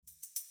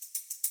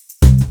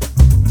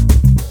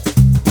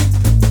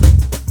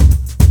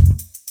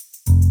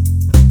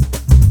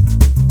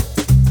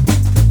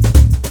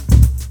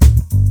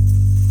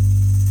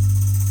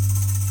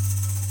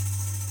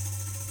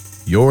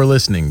You're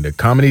listening to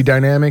Comedy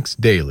Dynamics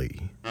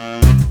Daily.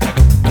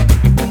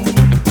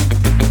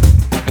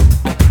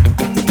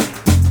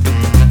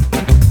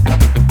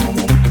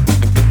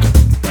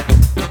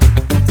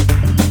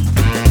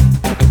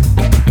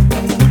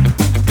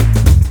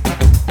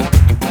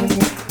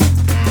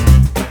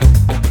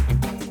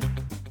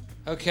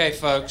 Okay,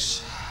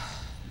 folks,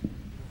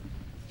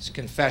 it's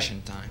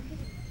confession time.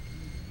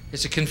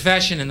 It's a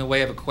confession in the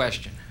way of a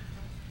question.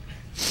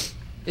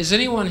 Is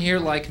anyone here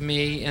like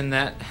me in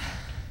that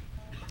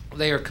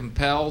they are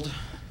compelled,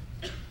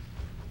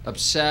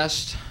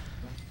 obsessed,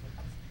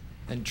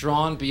 and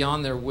drawn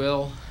beyond their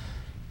will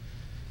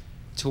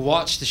to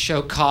watch the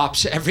show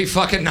Cops every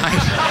fucking night?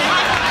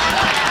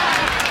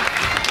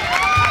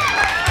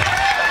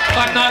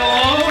 I'm not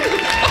alone?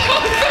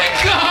 Oh,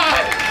 thank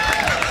God!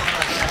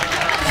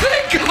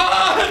 Thank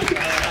God!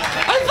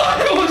 I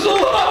thought I was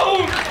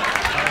alone!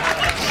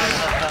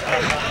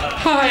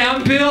 Hi,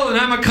 I'm Bill, and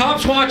I'm a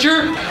Cops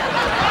watcher.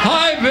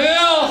 Hi,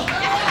 Bill!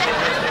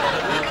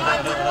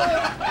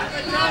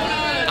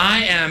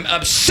 I am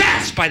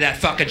obsessed by that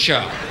fucking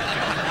show.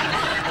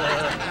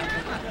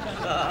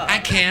 I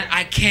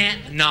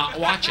can't not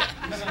watch it.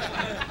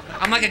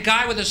 I'm like a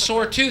guy with a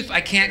sore tooth. I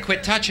can't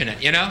quit touching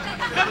it, you know?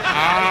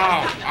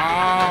 Ow,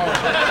 ow.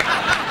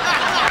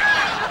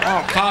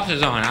 Oh, Cops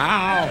is on.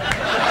 Ow.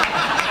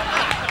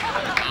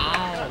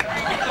 Ow.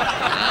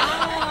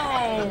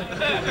 Ow.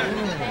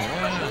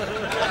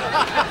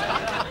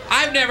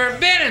 I've never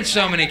been in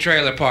so many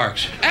trailer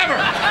parks. Ever.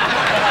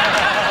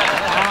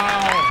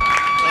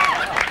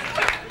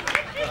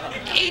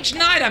 Each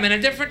night I'm in a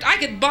different... I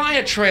could buy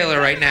a trailer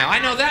right now. I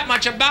know that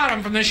much about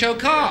them from the show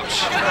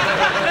Cops. Oh,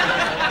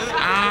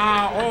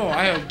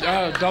 I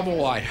have double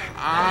wide.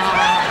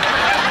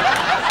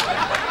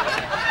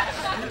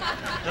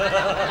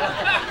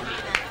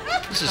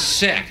 This is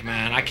sick,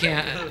 man. I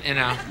can't, you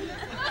know.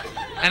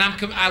 And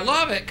I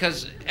love it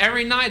because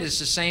every night it's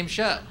the same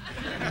show.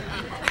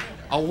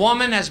 A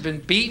woman has been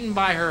beaten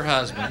by her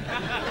husband.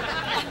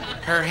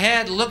 Her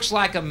head looks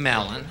like a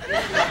melon.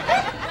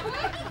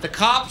 The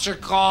cops are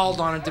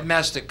called on a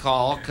domestic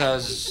call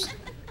because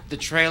the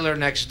trailer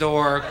next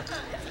door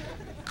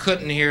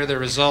couldn't hear the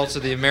results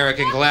of the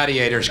American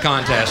Gladiators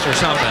contest or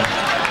something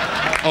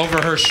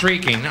over her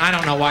shrieking. I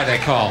don't know why they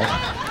called.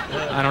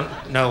 I don't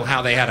know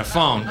how they had a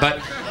phone.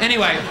 But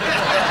anyway.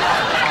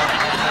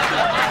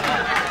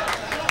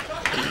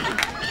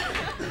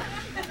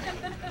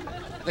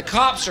 The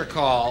cops are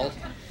called.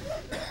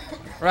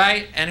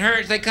 Right?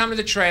 And they come to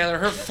the trailer,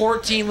 her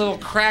 14 little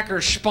cracker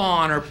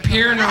spawn are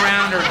peering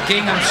around her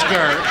gingham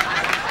skirt.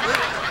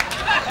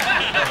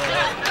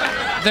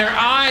 Their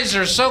eyes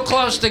are so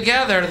close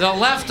together, the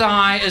left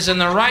eye is in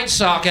the right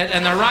socket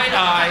and the right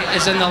eye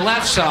is in the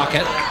left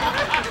socket.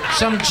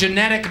 Some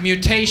genetic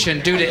mutation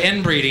due to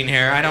inbreeding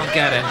here, I don't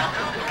get it.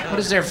 What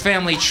does their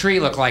family tree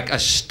look like? A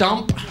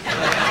stump?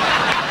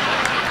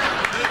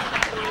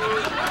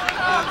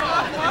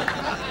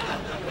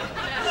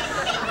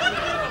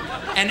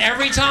 And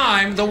every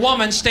time, the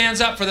woman stands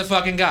up for the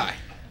fucking guy.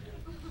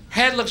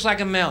 Head looks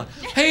like a melon.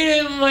 He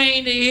didn't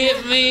mean to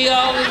hit me,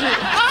 officer.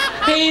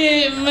 He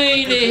didn't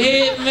mean to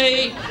hit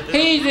me.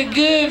 He's a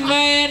good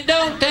man.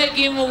 Don't take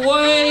him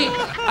away.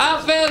 I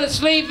fell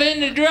asleep in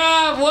the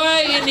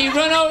driveway and he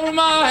run over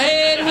my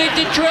head with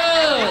the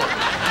truck.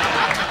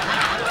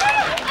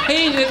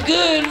 He's a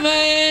good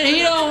man.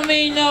 He don't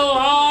mean no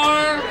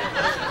harm.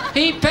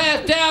 He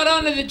passed out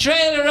under the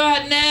trailer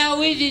right now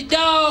with his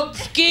dog,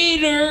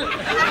 Skeeter.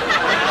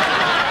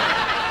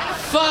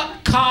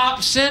 Fuck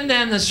cops, send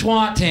in the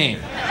SWAT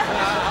team.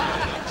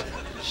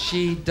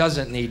 She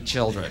doesn't need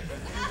children.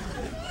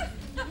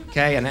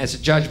 Okay, and it's a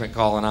judgment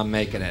call and I'm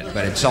making it,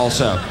 but it's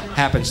also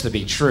happens to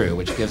be true,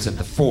 which gives it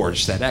the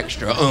force, that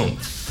extra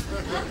oomph.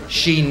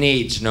 She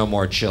needs no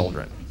more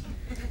children.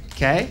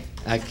 Okay?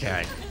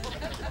 Okay.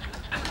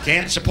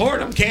 Can't support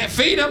them, can't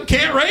feed them,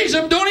 can't raise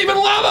them, don't even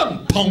love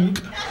them.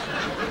 Punk.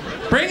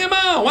 Bring him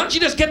on. Why don't you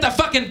just get the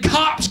fucking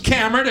cops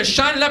camera to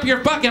shine it up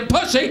your fucking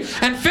pussy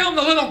and film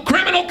the little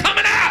criminal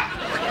coming out?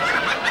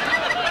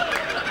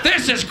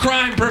 This is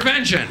crime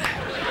prevention.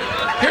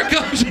 Here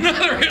comes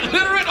another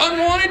illiterate,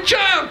 unwanted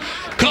child.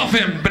 Cuff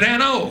him,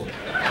 Badano.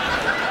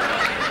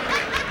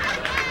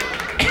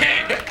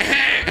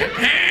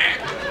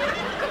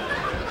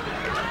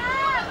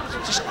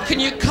 Can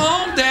you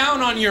calm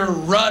down on your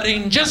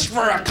rutting just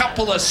for a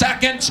couple of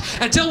seconds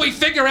until we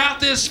figure out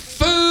this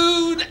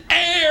food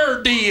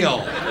air deal?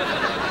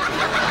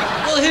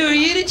 Well, who are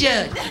you to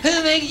judge?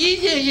 Who makes you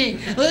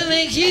judge? What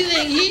makes you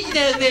think he's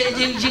no better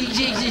than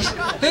Jesus?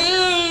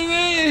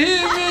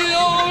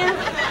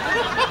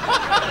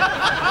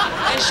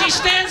 And she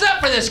stands up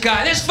for this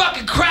guy. This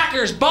fucking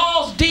cracker's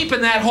balls deep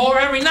in that whore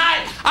every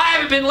night. I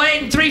haven't been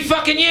laid in 3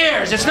 fucking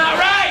years. It's not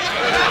right.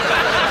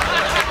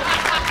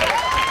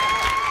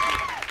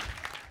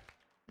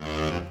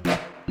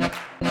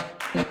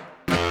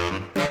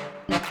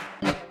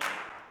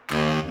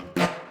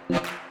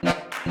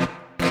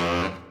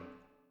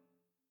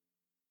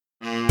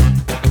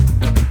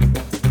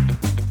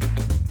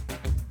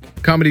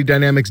 Comedy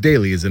Dynamics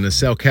Daily is an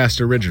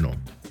Accelcast original.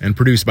 and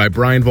produced by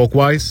Brian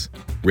Volkweiss,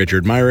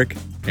 Richard Myrick,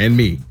 and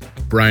me,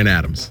 Brian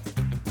Adams.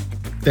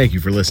 Thank you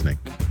for listening.